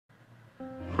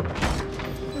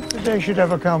the day should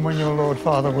ever come when your Lord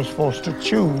Father was forced to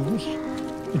choose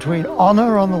between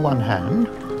honor on the one hand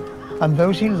and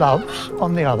those he loves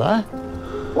on the other,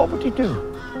 what would he do?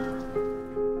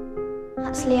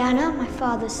 That's Lyanna, my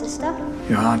father's sister.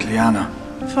 Your Aunt Lyanna.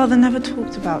 Father never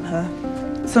talked about her.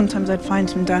 Sometimes I'd find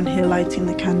him down here lighting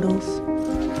the candles.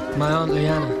 My Aunt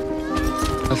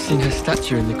Lyanna. I've seen her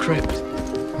statue in the crypt.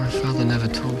 My father never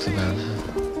talks about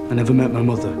her. I never met my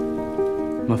mother.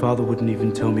 My father wouldn't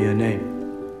even tell me her name.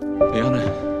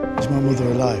 Lyanna. Is my mother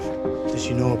alive? Does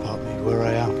she know about me, where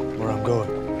I am, where I'm going?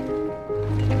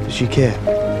 Does she care?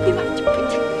 You have to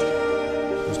protect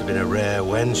him. Must have been a rare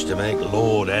wench to make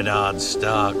Lord Eddard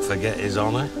Stark forget his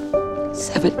honor.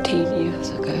 17 years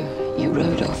ago, you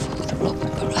rode off with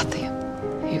Robert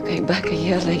Baratheon. You came back a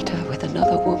year later with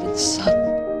another woman's son.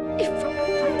 If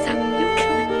Robert finds out you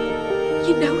kill him,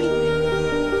 you know he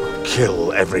will. I'll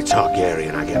kill every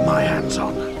Targaryen I get my hands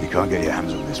on. You can't get your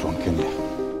hands on this one, can you?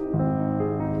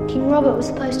 King Robert was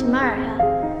supposed to marry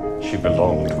her, She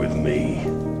belonged with me.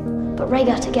 but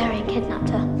Rhaegar Targaryen kidnapped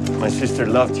her. My sister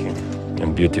loved him.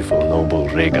 And beautiful, noble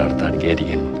Rhaegar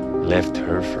Targaryen left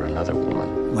her for another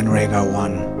woman. When Rhaegar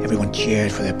won, everyone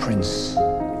cheered for their prince,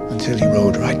 until he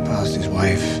rode right past his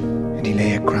wife, and he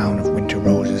lay a crown of winter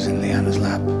roses in Lyanna's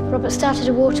lap. Robert started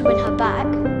a war to win her back.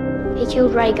 He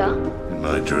killed Rhaegar, In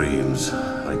my dreams,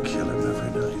 I kill him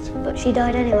every night. but she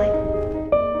died anyway.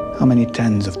 How many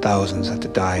tens of thousands had to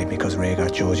die because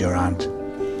Rhaegar chose your aunt?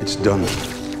 It's done.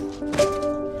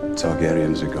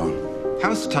 Targaryens are gone.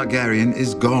 House Targaryen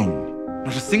is gone.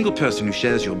 Not a single person who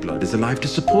shares your blood is alive to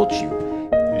support you.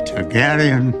 A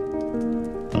Targaryen,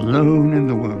 alone in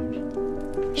the world.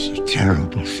 It's a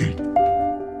terrible thing.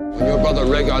 When your brother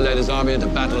Rhaegar led his army into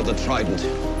battle at the Trident,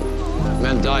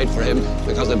 men died for him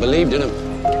because they believed in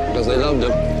him, because they loved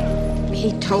him.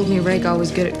 He told me Rhaegar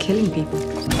was good at killing people.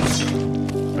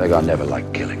 Rhaegar never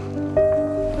liked killing.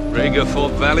 Rhaegar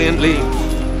fought valiantly.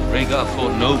 Rhaegar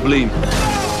fought nobly.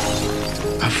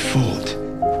 I fought,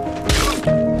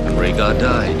 And Rhaegar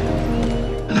died.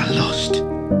 and I lost.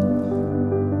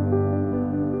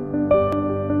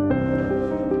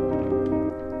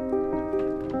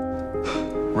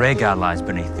 Rhaegar lies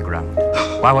beneath the ground.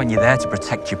 Why weren't you there to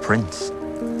protect your prince?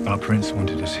 Our prince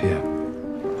wanted us here.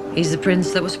 He's the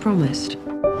prince that was promised.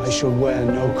 I shall wear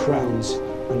no crowns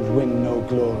and win no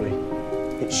glory.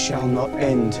 It shall not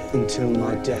end until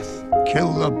my death.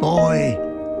 Kill the boy,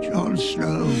 Jon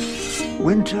Snow.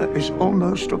 Winter is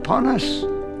almost upon us.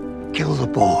 Kill the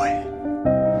boy.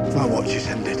 My watch is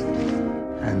ended.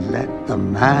 And let the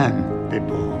man be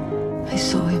born. I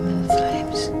saw him in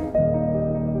flames,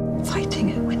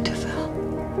 fighting at Winterfell.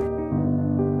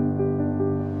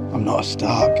 I'm not a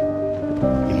Stark.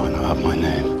 You might not have my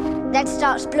name, Ned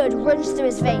Stark's blood runs through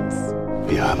his veins.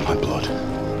 but you have my blood.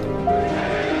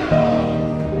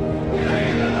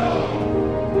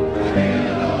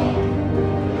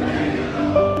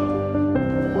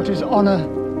 What is honor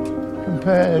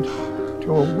compared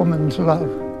to a woman's love?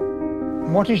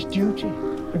 And what is duty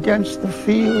against the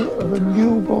feel of a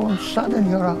newborn son in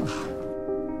your arms?